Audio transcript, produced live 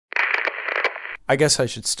I guess I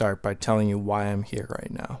should start by telling you why I'm here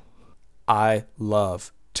right now. I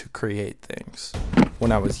love to create things.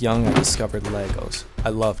 When I was young, I discovered Legos. I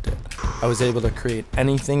loved it. I was able to create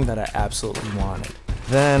anything that I absolutely wanted.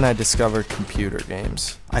 Then I discovered computer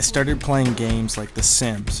games. I started playing games like The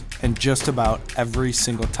Sims and just about every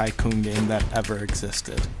single tycoon game that ever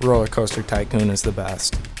existed. Roller Coaster Tycoon is the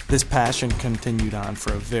best. This passion continued on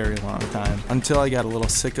for a very long time until I got a little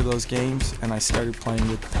sick of those games and I started playing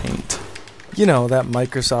with Paint. You know, that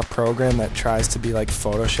Microsoft program that tries to be like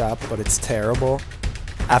Photoshop, but it's terrible?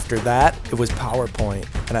 After that, it was PowerPoint,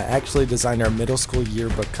 and I actually designed our middle school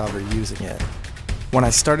yearbook cover using it. When I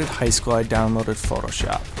started high school, I downloaded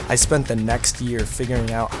Photoshop. I spent the next year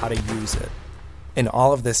figuring out how to use it. In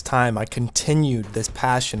all of this time, I continued this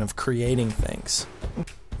passion of creating things.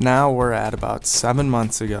 Now we're at about 7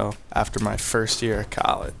 months ago after my first year of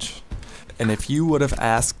college. And if you would have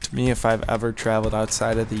asked me if I've ever traveled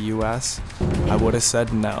outside of the US, I would have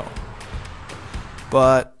said no.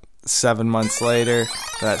 But 7 months later,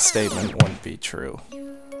 that statement wouldn't be true.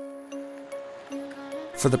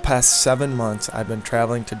 For the past 7 months, I've been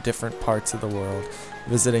traveling to different parts of the world,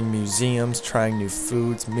 visiting museums, trying new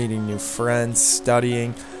foods, meeting new friends,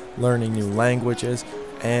 studying, learning new languages,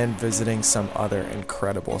 and visiting some other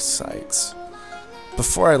incredible sites.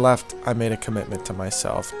 Before I left, I made a commitment to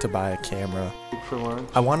myself to buy a camera.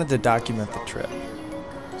 I wanted to document the trip,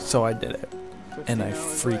 so I did it, and I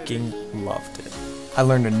freaking loved it. I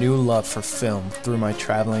learned a new love for film through my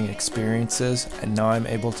traveling experiences, and now I'm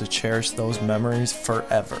able to cherish those memories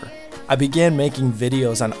forever. I began making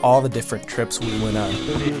videos on all the different trips we went on.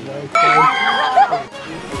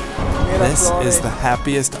 This is the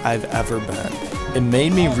happiest I've ever been. It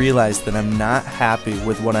made me realize that I'm not happy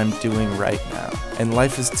with what I'm doing right now, and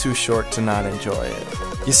life is too short to not enjoy it.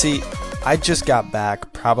 You see, I just got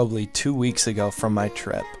back probably 2 weeks ago from my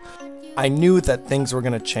trip. I knew that things were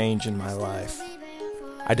going to change in my life.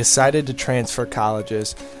 I decided to transfer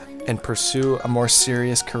colleges and pursue a more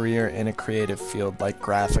serious career in a creative field like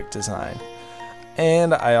graphic design.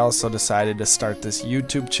 And I also decided to start this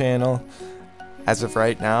YouTube channel. As of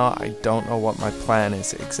right now, I don't know what my plan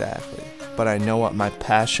is exactly, but I know what my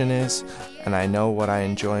passion is and I know what I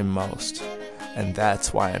enjoy most, and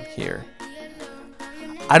that's why I'm here.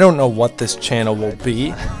 I don't know what this channel will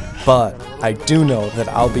be, but I do know that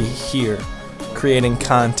I'll be here creating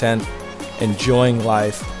content, enjoying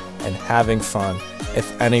life, and having fun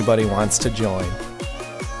if anybody wants to join.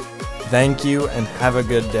 Thank you and have a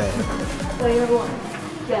good day. Player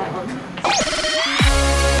one, down.